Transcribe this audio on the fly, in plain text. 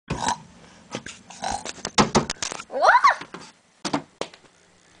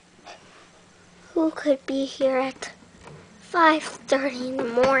Who could be here at 5:30 in the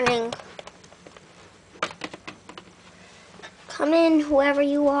morning? Come in, whoever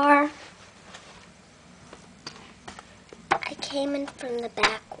you are. I came in from the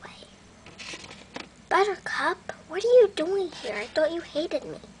back way. Buttercup, what are you doing here? I thought you hated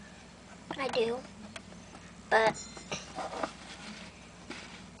me. I do. But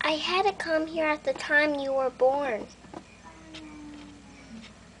I had to come here at the time you were born.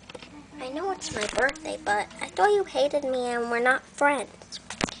 I know it's my birthday, but I thought you hated me and we're not friends.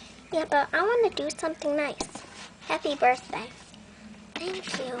 Yeah, but I want to do something nice. Happy birthday.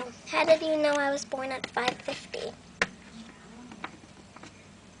 Thank you. How did you know I was born at 5:50?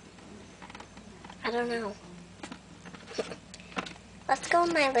 I don't know. Let's go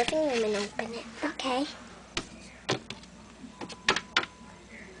in my living room and open it. Okay.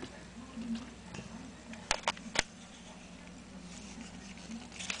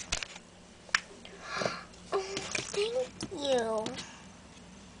 Oh, thank you.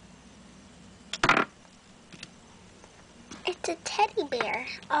 It's a teddy bear.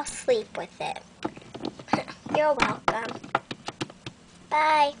 I'll sleep with it. You're welcome.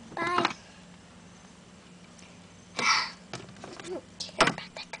 Bye. Bye. I don't care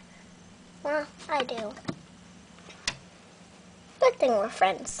about that. Well, I do. Good thing we're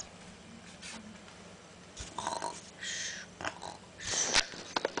friends.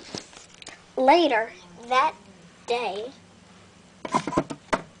 Later that day,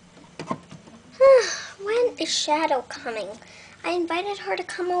 when is Shadow coming? I invited her to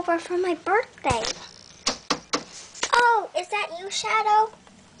come over for my birthday. Oh, is that you, Shadow?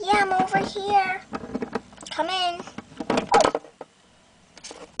 Yeah, I'm over here. Come in. Oh.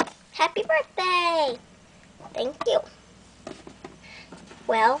 Happy birthday. Thank you.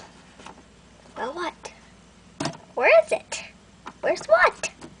 Well, what? Where is it? Where's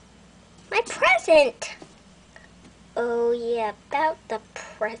what? My present. Oh, yeah, about the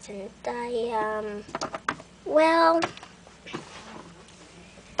present. Well,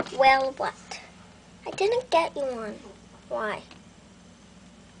 what? I didn't get you one. Why?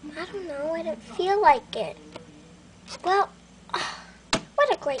 I don't know. I didn't feel like it. Well,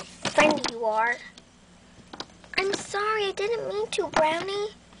 what a great friend you are. I'm sorry. I didn't mean to,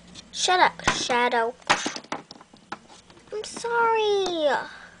 Brownie. Shut up, Shadow. I'm sorry.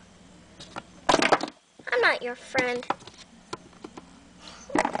 I'm not your friend.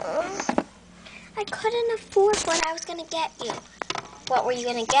 I couldn't afford what I was going to get you. What were you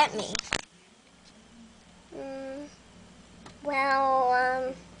going to get me?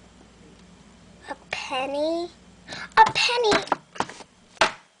 Well, a penny. A penny?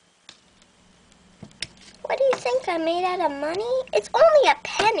 What do you think, I'm made out of money? It's only a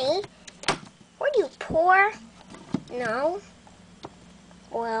penny. Were you poor? No.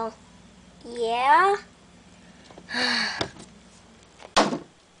 Well, yeah.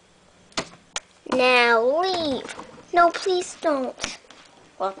 Now leave. No, please don't.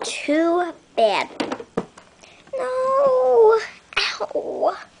 Well, too bad. No.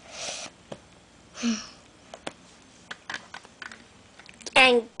 Ow.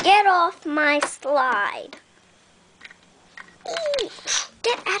 And get off my slide.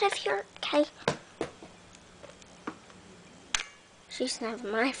 Get out of here, okay? She's not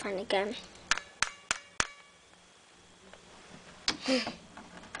my friend again.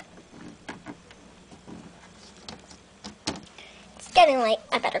 It's getting late.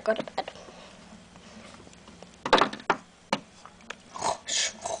 I better go to bed.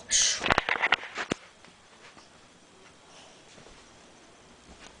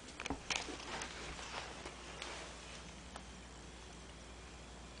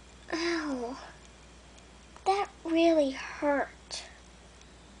 Ow. That really hurt.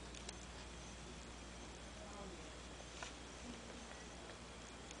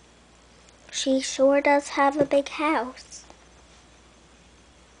 She sure does have a big house.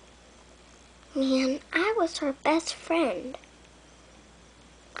 Man, I was her best friend.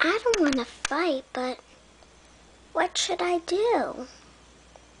 I don't want to fight, but what should I do?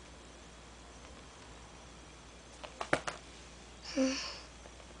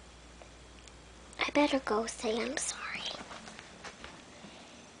 I better go say I'm sorry.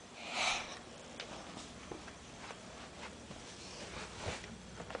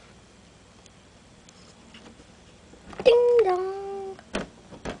 Ding dong.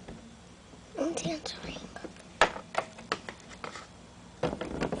 I'm answering.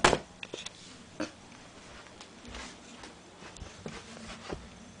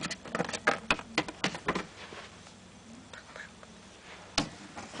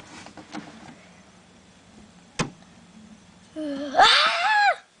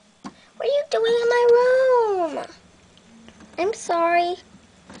 What are you doing in my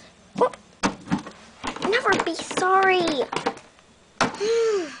hurry.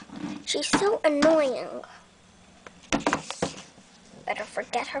 She's so annoying. Better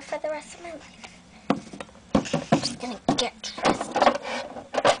forget her for the rest of my life. I'm just gonna get dressed.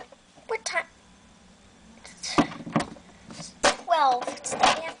 What time? It's 12. It's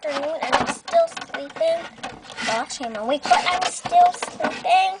the afternoon and I'm still sleeping. Well, actually I'm awake, but I'm still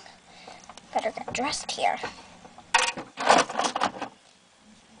sleeping. Better get dressed here.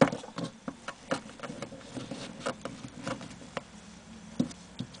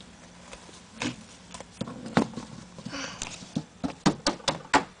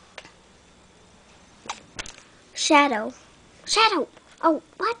 Shadow. Shadow! Oh,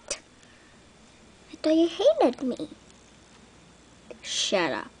 what? I thought you hated me.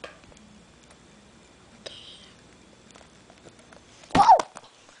 Shut up. Okay. Whoa!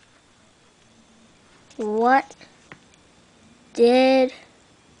 What did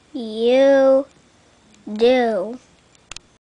you do?